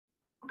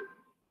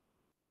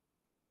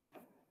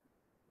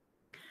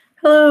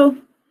Hello,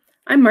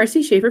 I'm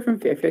Marcy Schaefer from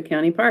Fairfield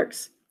County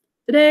Parks.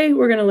 Today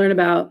we're going to learn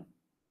about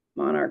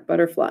monarch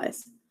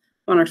butterflies.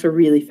 Monarchs are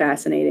really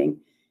fascinating.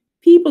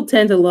 People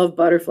tend to love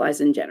butterflies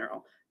in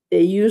general.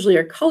 They usually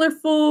are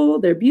colorful,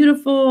 they're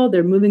beautiful,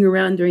 they're moving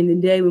around during the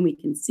day when we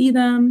can see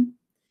them.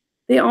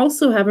 They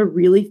also have a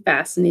really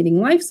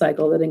fascinating life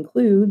cycle that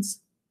includes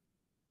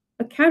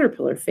a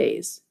caterpillar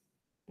phase.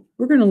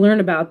 We're going to learn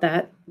about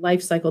that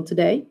life cycle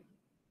today.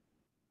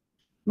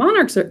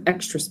 Monarchs are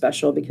extra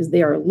special because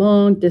they are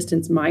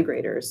long-distance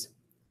migrators.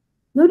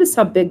 Notice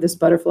how big this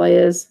butterfly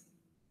is.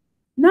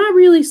 Not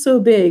really so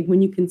big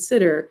when you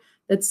consider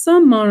that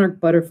some monarch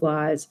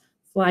butterflies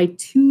fly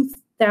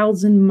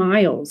 2,000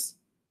 miles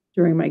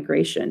during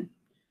migration.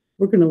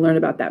 We're going to learn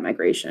about that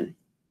migration.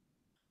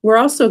 We're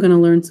also going to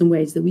learn some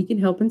ways that we can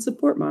help and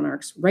support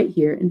monarchs right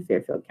here in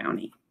Fairfield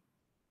County.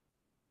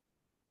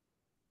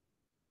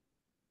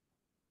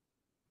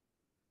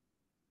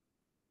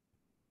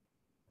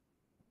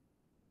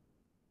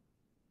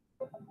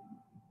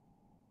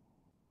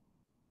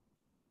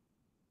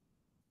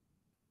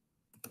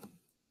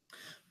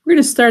 We're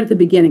going to start at the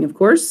beginning, of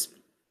course.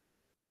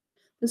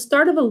 The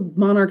start of a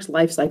monarch's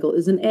life cycle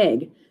is an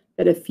egg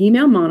that a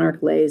female monarch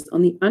lays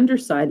on the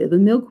underside of the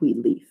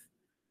milkweed leaf.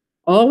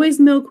 Always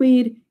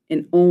milkweed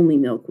and only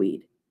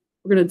milkweed.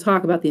 We're going to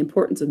talk about the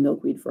importance of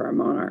milkweed for our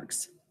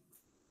monarchs.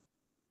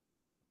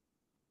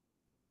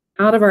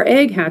 Out of our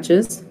egg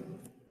hatches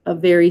a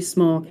very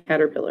small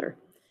caterpillar.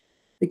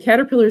 The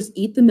caterpillars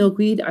eat the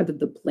milkweed, either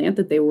the plant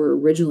that they were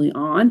originally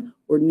on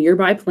or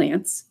nearby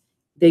plants.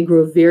 They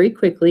grow very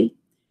quickly.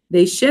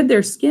 They shed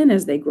their skin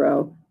as they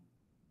grow,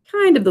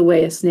 kind of the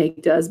way a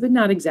snake does, but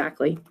not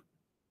exactly.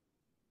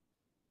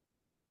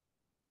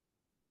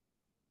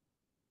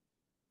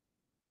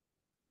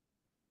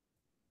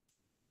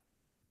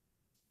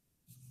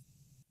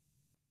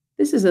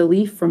 This is a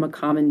leaf from a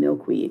common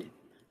milkweed.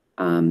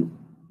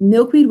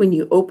 Milkweed, when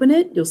you open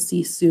it, you'll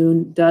see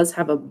soon, does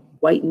have a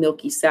white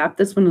milky sap.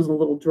 This one is a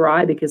little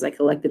dry because I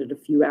collected it a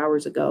few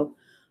hours ago.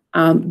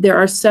 There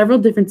are several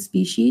different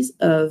species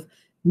of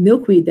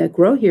milkweed that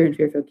grow here in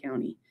Fairfield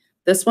County.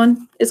 This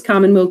one is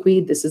common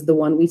milkweed. This is the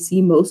one we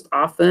see most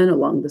often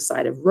along the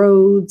side of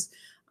roads,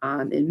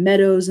 in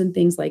meadows and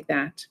things like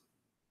that.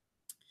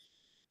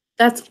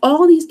 That's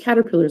all these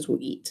caterpillars will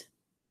eat.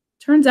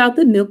 Turns out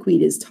that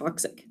milkweed is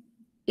toxic.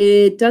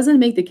 It doesn't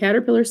make the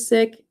caterpillar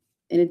sick,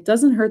 and it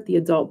doesn't hurt the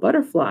adult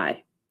butterfly.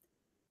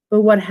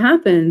 But what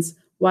happens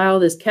while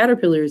this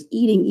caterpillar is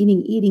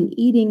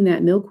eating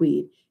that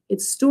milkweed,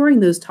 it's storing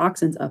those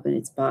toxins up in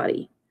its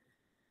body.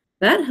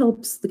 That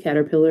helps the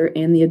caterpillar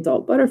and the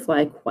adult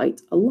butterfly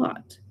quite a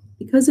lot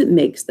because it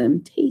makes them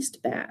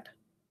taste bad.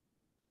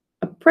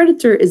 A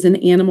predator is an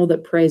animal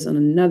that preys on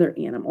another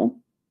animal.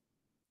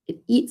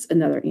 It eats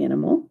another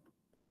animal.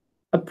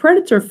 A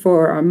predator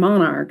for our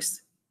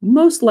monarchs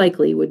most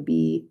likely would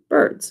be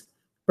birds.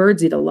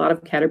 Birds eat a lot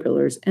of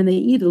caterpillars, and they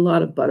eat a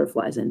lot of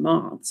butterflies and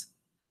moths.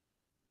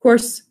 Of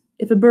course,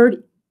 if a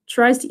bird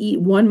tries to eat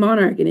one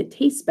monarch and it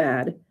tastes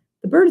bad,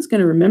 the bird is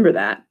going to remember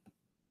that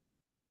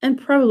and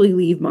probably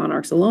leave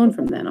monarchs alone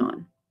from then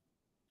on.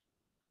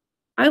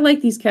 I like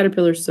these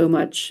caterpillars so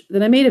much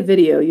that I made a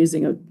video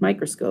using a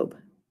microscope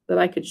that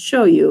I could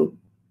show you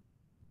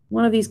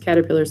one of these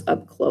caterpillars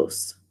up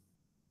close.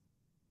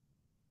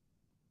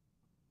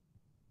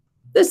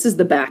 This is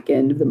the back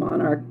end of the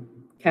monarch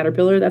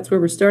caterpillar. That's where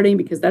we're starting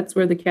because that's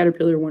where the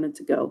caterpillar wanted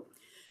to go.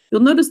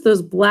 You'll notice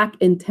those black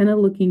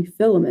antenna-looking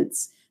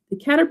filaments. The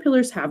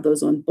caterpillars have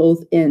those on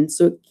both ends,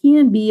 so it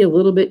can be a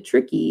little bit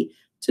tricky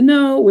to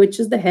know which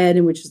is the head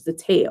and which is the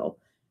tail.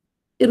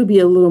 It'll be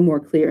a little more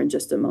clear in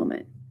just a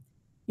moment.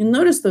 You'll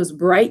notice those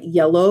bright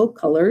yellow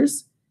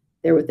colors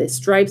there with the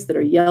stripes that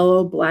are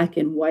yellow, black,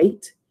 and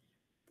white.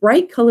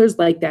 Bright colors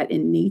like that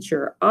in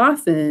nature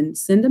often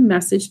send a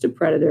message to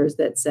predators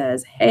that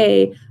says,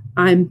 hey,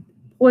 I'm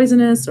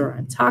poisonous, or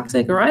I'm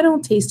toxic, or I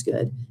don't taste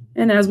good.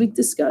 And as we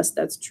discussed,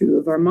 that's true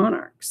of our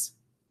monarchs.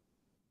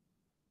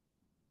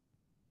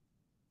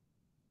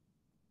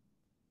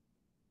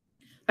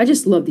 I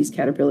just love these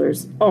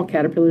caterpillars, all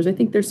caterpillars. I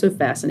think they're so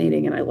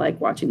fascinating, and I like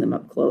watching them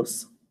up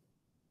close.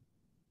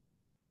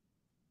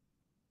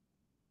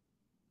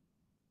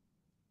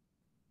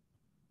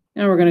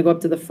 Now we're going to go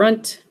up to the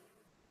front.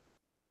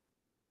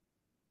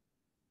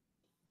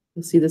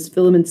 You'll see this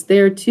filaments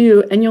there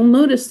too, and you'll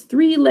notice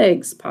 3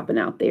 legs popping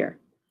out there.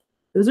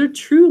 Those are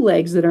true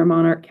legs that our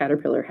monarch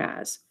caterpillar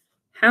has.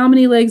 How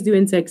many legs do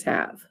insects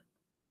have?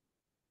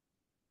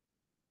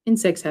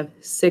 Insects have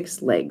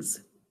 6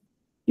 legs.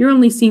 You're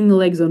only seeing the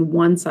legs on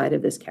one side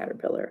of this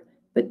caterpillar,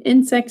 but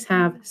insects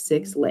have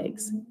 6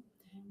 legs.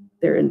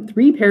 They're in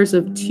 3 pairs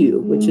of 2,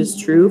 which is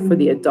true for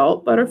the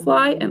adult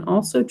butterfly and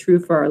also true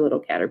for our little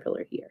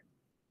caterpillar here.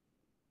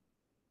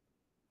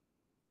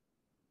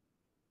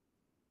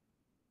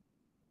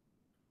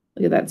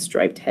 Look at that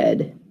striped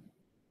head.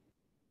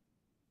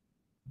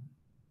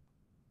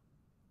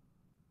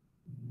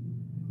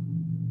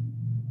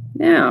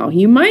 Now,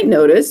 you might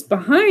notice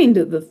behind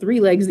the 3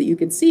 legs that you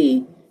can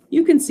see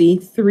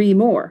 3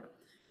 more.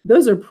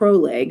 Those are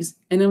prolegs,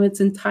 and on its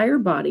entire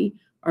body,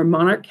 Our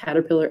monarch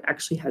caterpillar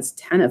actually has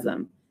 10 of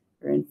them.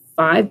 They're in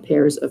 5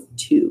 pairs of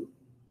 2.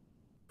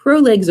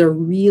 Prolegs are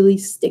really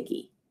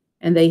sticky,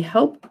 and they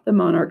help the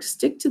monarch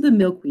stick to the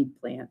milkweed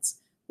plants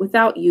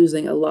without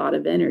using a lot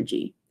of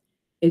energy.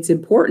 It's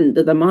important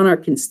that the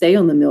monarch can stay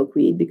on the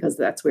milkweed because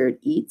that's where it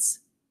eats.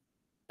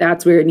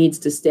 That's where it needs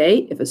to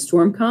stay if a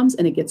storm comes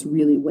and it gets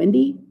really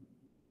windy.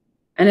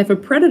 And if a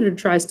predator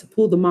tries to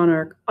pull the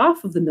monarch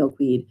off of the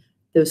milkweed,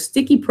 those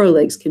sticky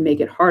prolegs can make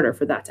it harder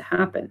for that to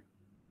happen.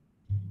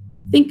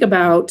 Think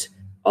about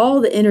all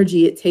the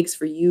energy it takes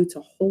for you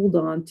to hold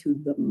on to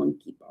the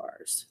monkey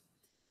bars.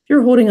 If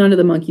you're holding onto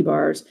the monkey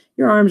bars,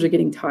 your arms are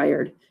getting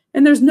tired,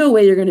 and there's no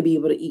way you're going to be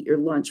able to eat your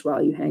lunch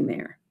while you hang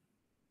there.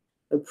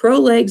 The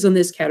prolegs on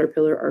this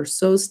caterpillar are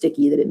so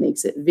sticky that it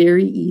makes it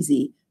very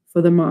easy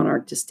for the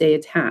monarch to stay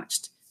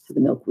attached to the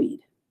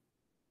milkweed.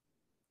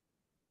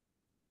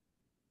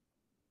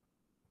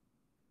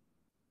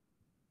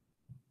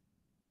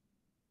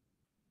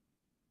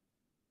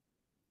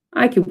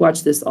 I could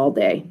watch this all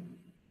day.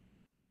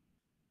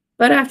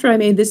 But after I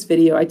made this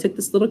video, I took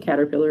this little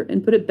caterpillar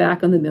and put it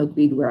back on the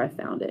milkweed where I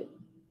found it.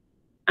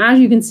 As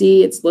you can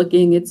see, it's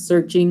looking, it's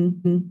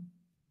searching.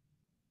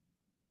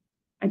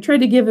 I tried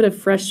to give it a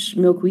fresh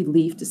milkweed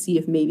leaf to see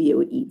if maybe it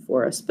would eat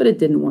for us, but it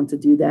didn't want to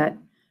do that.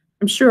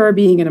 I'm sure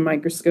being in a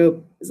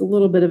microscope is a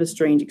little bit of a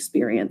strange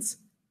experience.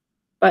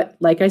 But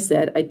like I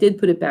said, I did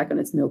put it back on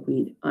its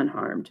milkweed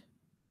unharmed.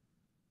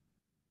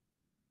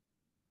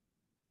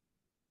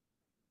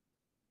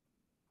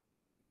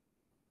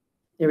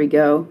 There we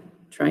go.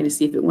 Trying to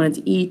see if it wanted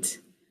to eat.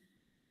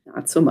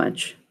 Not so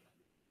much.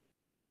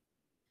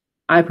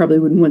 I probably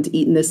wouldn't want to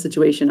eat in this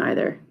situation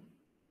either.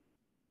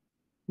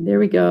 There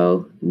we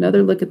go.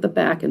 Another look at the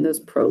back and those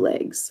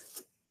prolegs.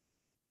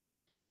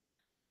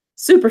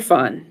 Super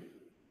fun.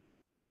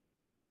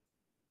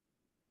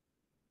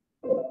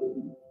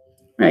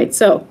 All right,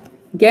 so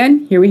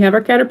again, here we have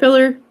our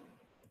caterpillar.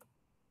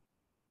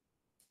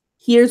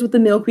 Here's what the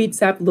milkweed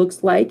sap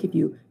looks like. If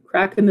you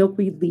crack a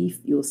milkweed leaf,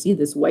 you will see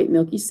this white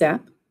milky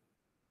sap.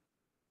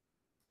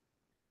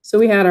 So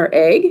we had our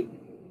egg,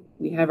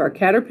 we have our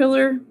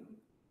caterpillar,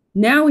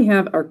 now we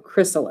have our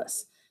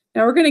chrysalis.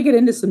 Now we're going to get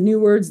into some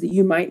new words that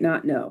you might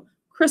not know.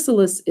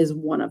 Chrysalis is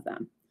one of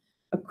them.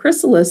 A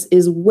chrysalis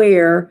is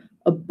where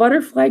a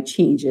butterfly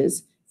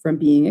changes from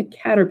being a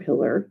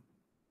caterpillar,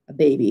 a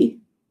baby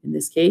in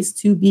this case,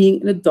 to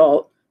being an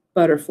adult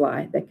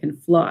butterfly that can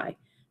fly.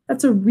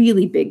 That's a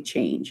really big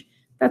change.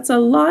 That's a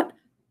lot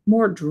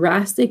more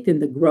drastic than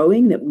the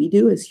growing that we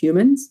do as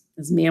humans,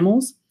 as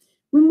mammals.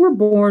 When we're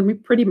born, we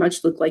pretty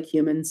much look like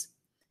humans,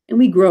 and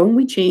we grow and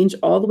we change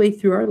all the way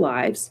through our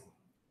lives,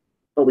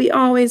 but we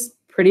always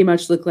pretty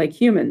much look like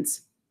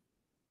humans.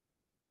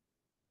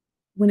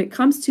 When it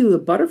comes to a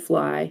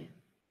butterfly,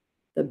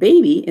 the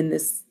baby in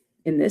this,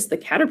 the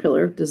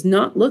caterpillar, does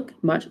not look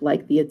much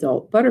like the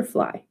adult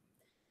butterfly.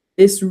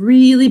 This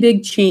really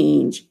big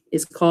change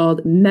is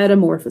called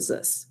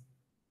metamorphosis.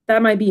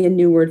 That might be a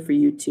new word for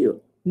you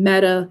too,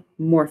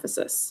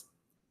 metamorphosis.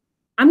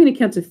 I'm going to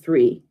count to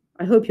 3.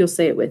 I hope you'll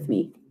say it with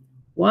me.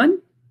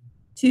 1,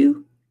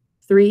 2,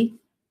 3,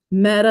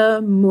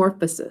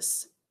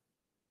 metamorphosis.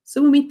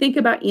 So when we think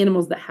about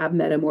animals that have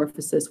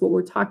metamorphosis, what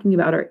we're talking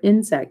about are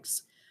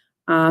insects.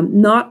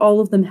 Not all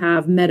of them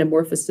have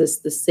metamorphosis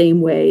the same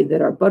way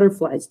that our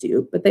butterflies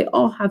do, but they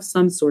all have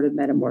some sort of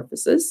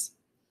metamorphosis.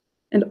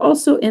 And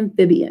also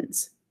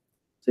amphibians.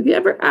 So if you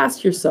ever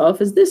ask yourself,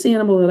 is this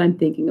animal that I'm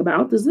thinking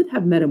about, does it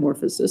have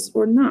metamorphosis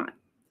or not?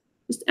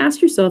 Just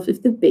ask yourself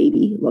if the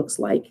baby looks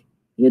like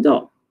the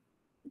adult.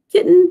 A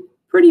kitten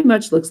pretty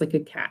much looks like a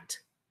cat.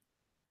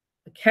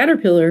 A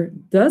caterpillar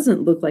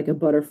doesn't look like a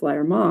butterfly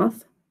or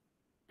moth,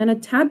 and a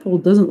tadpole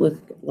doesn't look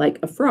like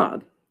a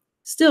frog.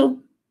 Still,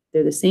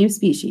 they're the same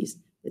species.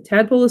 The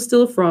tadpole is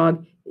still a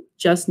frog. It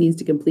just needs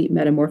to complete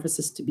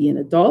metamorphosis to be an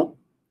adult.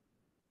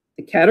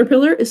 The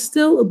caterpillar is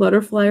still a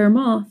butterfly or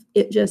moth.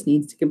 It just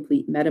needs to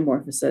complete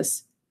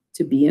metamorphosis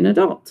to be an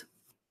adult.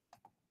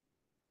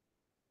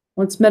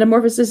 Once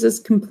metamorphosis is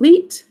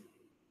complete,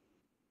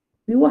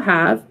 we will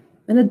have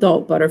an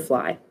adult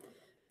butterfly.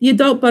 The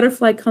adult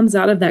butterfly comes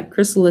out of that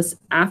chrysalis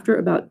after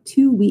about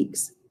 2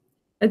 weeks.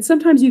 And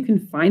sometimes you can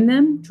find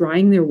them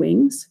drying their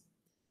wings.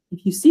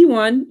 If you see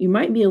one, you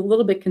might be a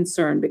little bit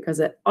concerned because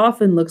it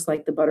often looks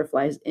like the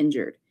butterfly is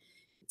injured.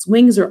 Its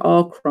wings are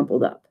all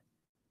crumpled up.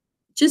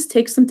 It just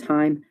takes some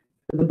time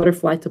for the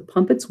butterfly to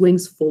pump its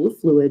wings full of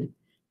fluid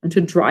and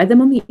to dry them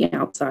on the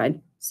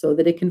outside so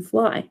that it can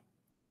fly.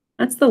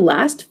 That's the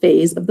last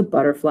phase of the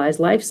butterfly's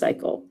life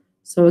cycle.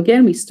 So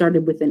again, we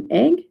started with an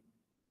egg,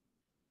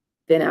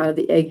 then out of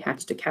the egg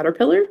hatched a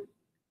caterpillar.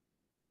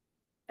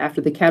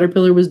 After the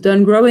caterpillar was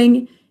done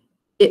growing,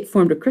 it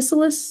formed a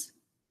chrysalis,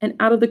 and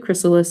out of the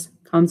chrysalis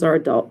comes our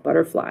adult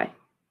butterfly.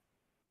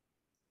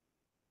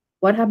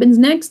 What happens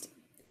next?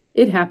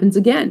 It happens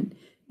again.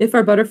 If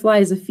our butterfly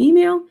is a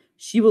female,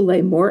 she will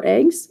lay more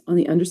eggs on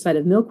the underside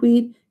of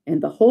milkweed,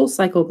 and the whole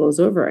cycle goes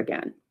over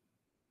again.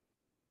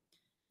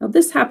 Now,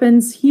 this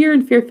happens here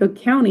in Fairfield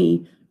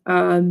County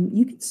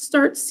You can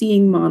start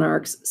seeing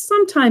monarchs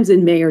sometimes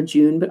in May or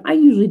June, but I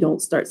usually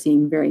don't start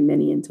seeing very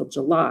many until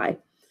July.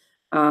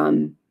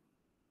 Um,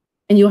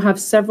 and you'll have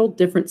several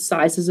different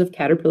sizes of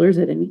caterpillars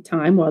at any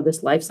time while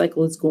this life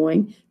cycle is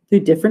going through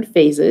different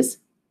phases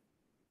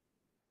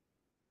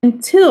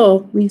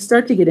until we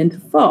start to get into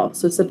fall.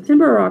 So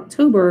September or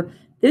October,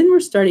 then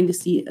we're starting to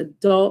see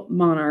adult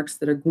monarchs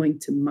that are going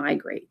to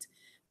migrate.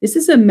 This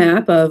is a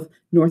map of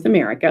North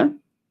America,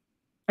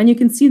 and you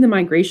can see the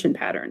migration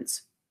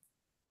patterns.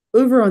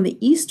 Over on the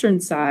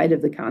eastern side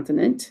of the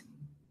continent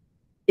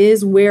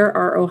is where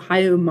our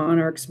Ohio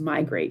monarchs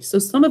migrate. So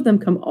some of them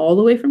come all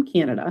the way from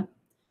Canada,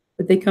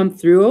 but they come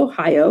through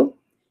Ohio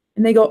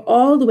and they go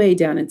all the way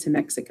down into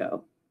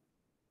Mexico.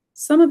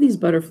 Some of these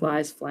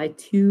butterflies fly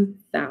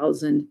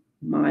 2,000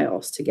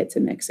 miles to get to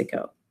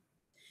Mexico.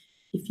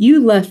 If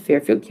you left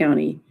Fairfield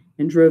County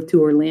and drove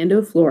to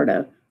Orlando,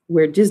 Florida,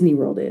 where Disney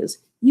World is,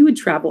 you would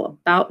travel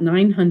about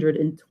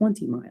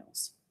 920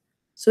 miles.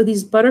 So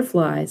these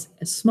butterflies,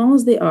 as small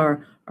as they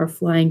are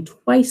flying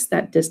twice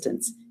that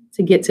distance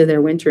to get to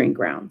their wintering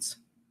grounds.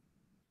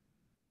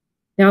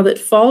 Now that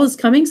fall is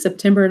coming,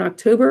 September and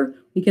October,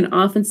 we can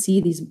often see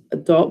these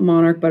adult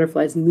monarch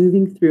butterflies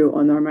moving through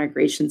on their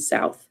migration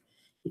south.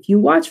 If you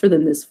watch for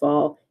them this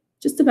fall,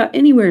 just about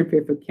anywhere in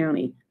Fairfield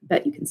County, I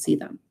bet you can see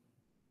them.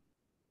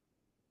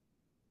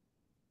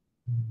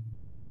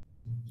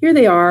 Here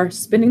they are,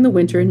 spending the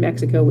winter in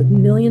Mexico with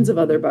millions of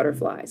other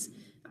butterflies.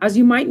 As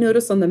you might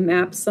notice on the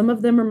map, some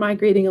of them are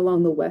migrating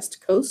along the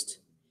west coast.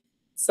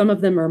 Some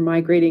of them are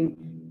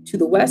migrating to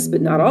the west,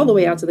 but not all the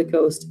way out to the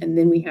coast. And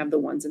then we have the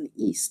ones in the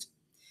east.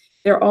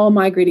 They're all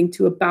migrating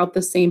to about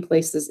the same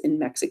places in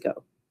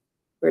Mexico,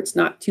 where it's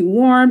not too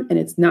warm and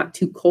it's not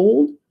too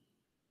cold.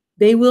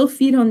 They will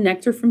feed on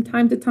nectar from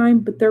time to time,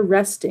 but they're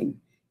resting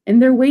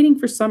and they're waiting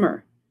for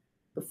summer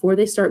before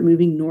they start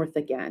moving north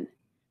again.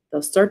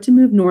 They'll start to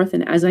move north,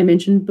 and as I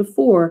mentioned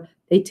before,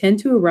 they tend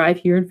to arrive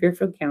here in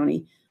Fairfield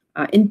County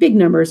in big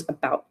numbers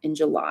about in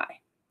July.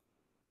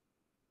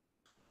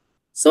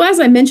 So as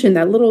I mentioned,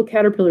 that little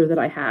caterpillar that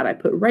I had, I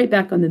put right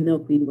back on the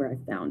milkweed where I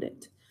found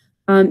it.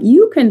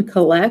 You can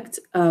collect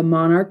a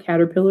monarch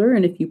caterpillar,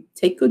 and if you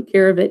take good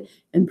care of it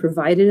and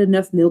provide it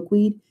enough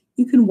milkweed,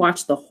 you can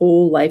watch the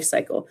whole life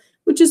cycle,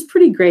 which is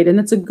pretty great, and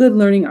it's a good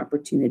learning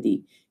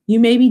opportunity. You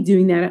may be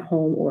doing that at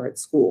home or at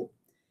school.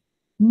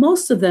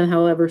 Most of them,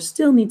 however,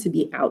 still need to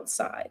be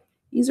outside.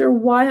 These are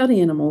wild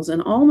animals,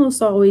 and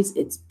almost always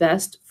it's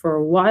best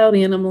for wild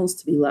animals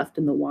to be left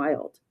in the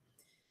wild.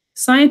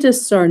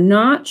 Scientists are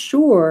not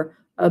sure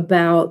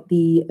about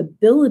the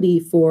ability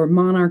for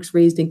monarchs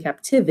raised in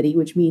captivity,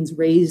 which means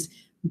raised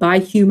by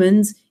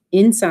humans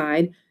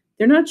inside.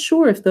 They're not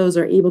sure if those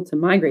are able to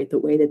migrate the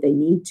way that they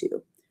need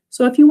to.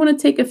 So if you want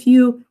to take a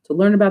few to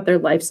learn about their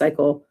life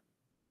cycle,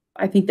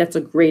 I think that's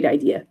a great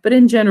idea. But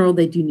in general,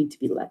 they do need to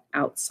be let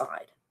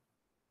outside.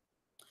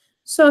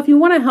 So if you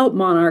want to help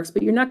monarchs,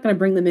 but you're not going to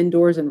bring them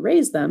indoors and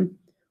raise them,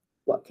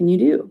 what can you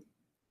do?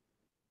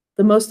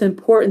 The most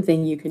important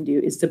thing you can do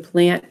is to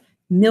plant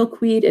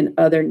milkweed and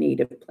other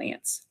native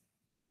plants.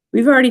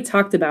 We've already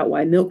talked about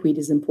why milkweed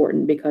is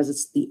important because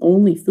it's the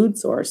only food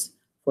source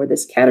for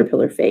this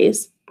caterpillar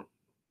phase.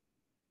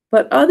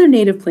 But other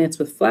native plants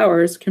with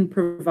flowers can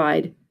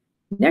provide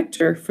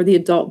nectar for the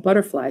adult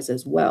butterflies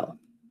as well.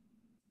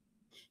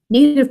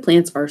 Native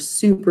plants are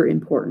super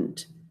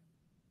important.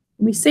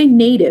 When we say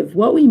native,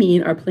 what we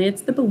mean are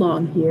plants that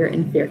belong here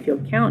in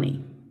Fairfield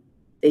County.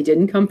 They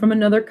didn't come from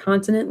another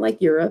continent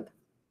like Europe.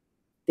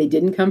 They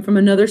didn't come from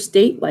another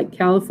state like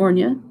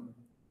California.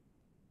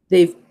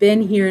 They've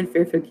been here in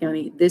Fairfield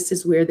County. This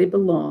is where they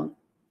belong.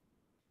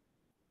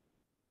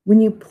 When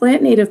you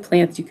plant native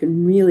plants, you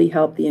can really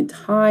help the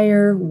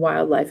entire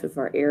wildlife of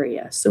our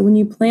area. So when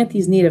you plant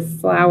these native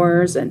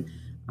flowers and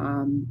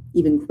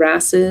even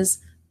grasses,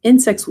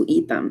 insects will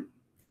eat them.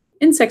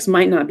 Insects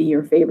might not be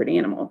your favorite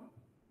animal.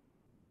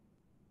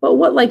 But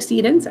what likes to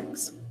eat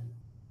insects?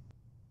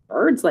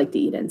 Birds like to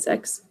eat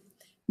insects.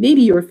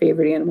 Maybe your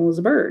favorite animal is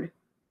a bird.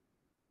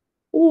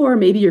 Or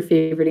maybe your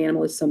favorite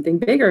animal is something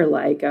bigger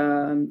like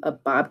a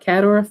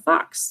bobcat or a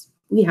fox.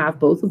 We have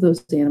both of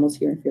those animals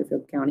here in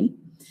Fairfield County,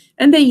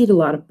 and they eat a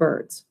lot of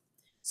birds.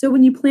 So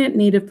when you plant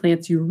native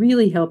plants, you're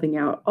really helping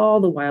out all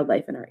the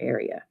wildlife in our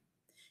area.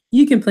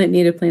 You can plant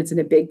native plants in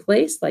a big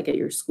place like at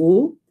your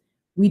school.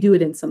 We do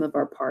it in some of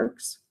our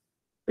parks.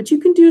 But you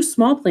can do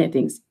small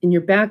plantings in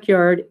your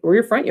backyard or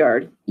your front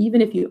yard,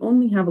 even if you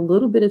only have a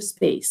little bit of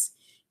space.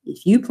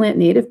 If you plant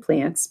native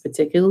plants,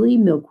 particularly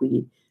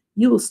milkweed,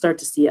 you will start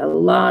to see a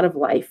lot of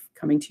life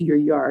coming to your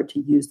yard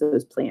to use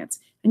those plants,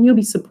 and you'll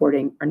be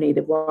supporting our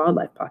native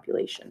wildlife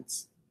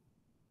populations.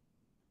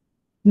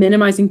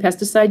 Minimizing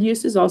pesticide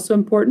use is also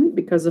important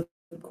because, of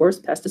course,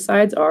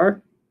 pesticides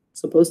are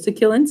supposed to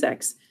kill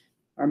insects.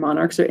 Our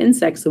monarchs are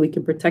insects, so we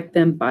can protect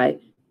them by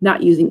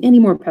not using any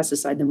more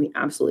pesticide than we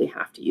absolutely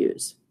have to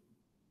use.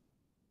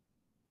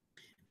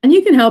 And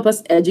you can help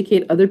us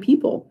educate other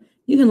people.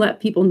 You can let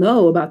people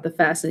know about the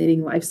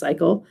fascinating life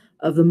cycle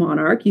of the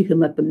monarch. You can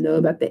let them know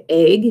about the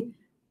egg,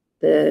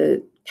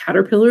 the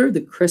caterpillar,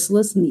 the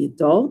chrysalis, and the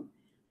adult.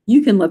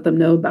 You can let them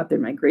know about their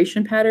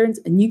migration patterns,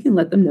 and you can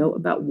let them know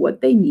about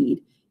what they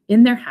need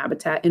in their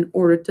habitat in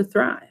order to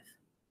thrive.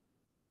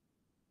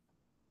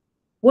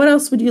 What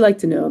else would you like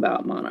to know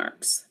about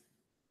monarchs?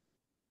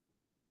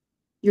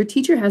 Your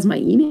teacher has my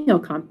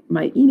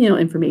email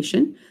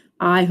information.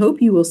 I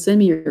hope you will send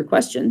me your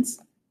questions.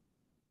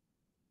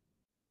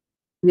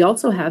 We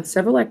also have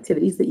several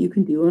activities that you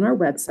can do on our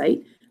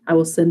website. I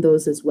will send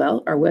those as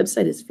well. Our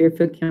website is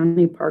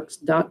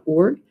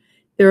fairfieldcountyparks.org.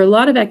 There are a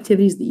lot of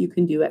activities that you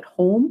can do at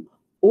home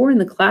or in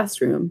the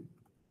classroom,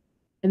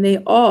 and they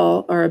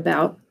all are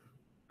about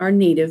our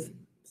native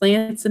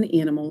plants and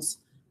animals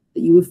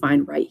that you would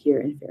find right here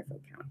in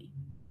Fairfield County.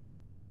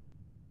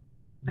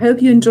 I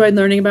hope you enjoyed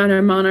learning about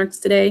our monarchs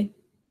today.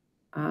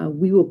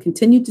 We will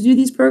continue to do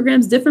these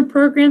programs, different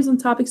programs and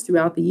topics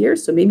throughout the year.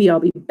 So maybe I'll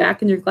be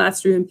back in your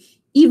classroom,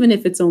 even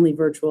if it's only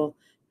virtual.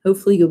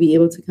 Hopefully you'll be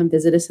able to come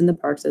visit us in the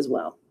parks as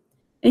well.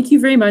 Thank you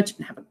very much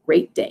and have a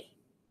great day.